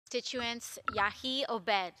constituents, Yahi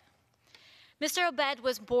Obed. Mr. Obed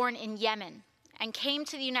was born in Yemen and came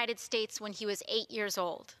to the United States when he was 8 years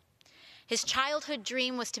old. His childhood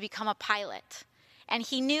dream was to become a pilot, and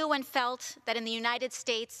he knew and felt that in the United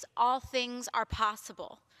States, all things are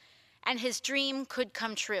possible, and his dream could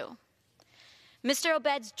come true. Mr.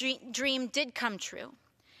 Obed's dream did come true.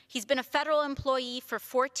 He's been a federal employee for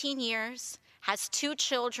 14 years, has 2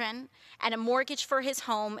 children, and a mortgage for his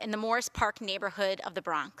home in the Morris Park neighborhood of the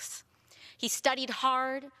Bronx. He studied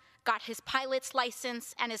hard, got his pilot's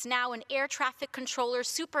license, and is now an air traffic controller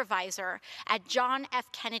supervisor at John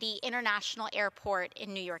F. Kennedy International Airport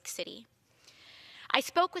in New York City. I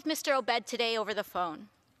spoke with Mr. Obed today over the phone.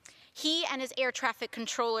 He and air traffic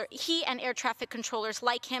controllers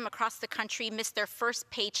like him across the country missed their first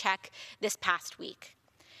paycheck this past week.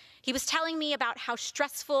 He was telling me about how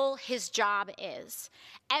stressful his job is.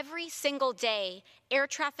 Every single day, air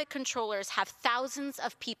traffic controllers have thousands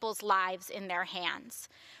of people's lives in their hands.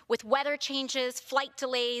 With weather changes, flight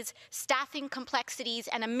delays, staffing complexities,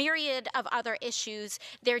 and a myriad of other issues,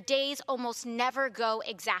 their days almost never go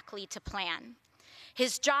exactly to plan.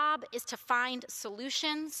 His job is to find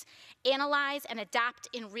solutions, analyze, and adapt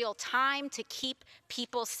in real time to keep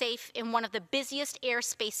people safe in one of the busiest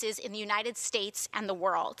airspaces in the United States and the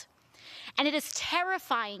world. And it is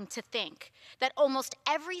terrifying to think that almost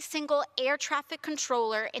every single air traffic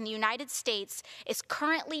controller in the United States is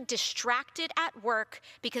currently distracted at work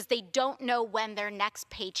because they don't know when their next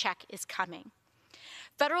paycheck is coming.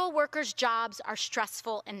 Federal workers' jobs are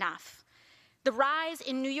stressful enough. The rise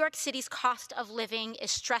in New York City's cost of living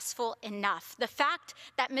is stressful enough. The fact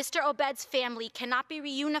that Mr. Obed's family cannot be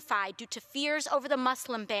reunified due to fears over the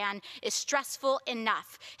Muslim ban is stressful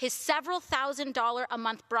enough. His several $1,000s a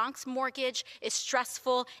month Bronx mortgage is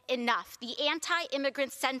stressful enough. The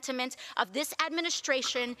anti-immigrant sentiment of this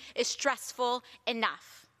administration is stressful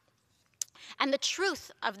enough. And the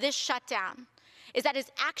truth of this shutdown is that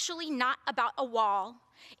it's actually not about a wall.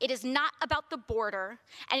 It is not about the border,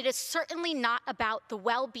 and it is certainly not about the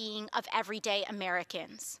well-being of everyday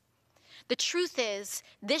Americans. The truth is,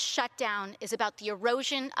 this shutdown is about the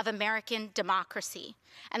erosion of American democracy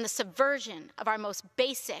and the subversion of our most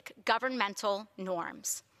basic governmental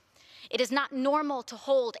norms. It is not normal to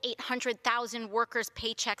hold 800,000 workers'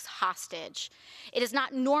 paychecks hostage. It is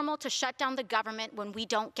not normal to shut down the government when we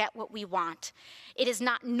don't get what we want. It is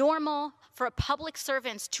not normal for public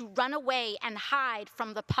servants to run away and hide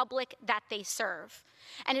from the public that they serve.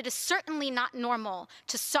 And it is certainly not normal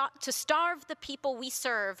to starve the people we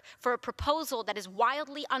serve for a proposal that is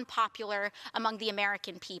wildly unpopular among the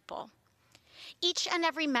American people. Each and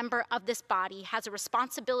every member of this body has a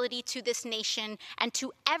responsibility to this nation and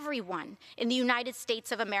to everyone in the United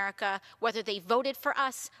States of America, whether they voted for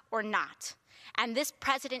us or not. And this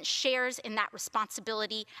president shares in that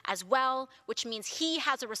responsibility as well, which means he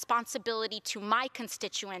has a responsibility to my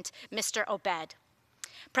constituent, Mr. Obed.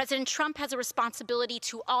 President Trump has a responsibility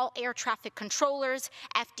to all air traffic controllers,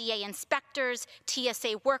 FDA inspectors,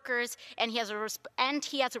 TSA workers, and he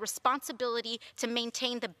has a responsibility to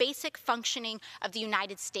maintain the basic functioning of the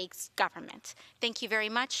United States government. Thank you very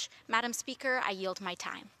much, Madam Speaker. I yield my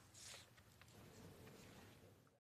time.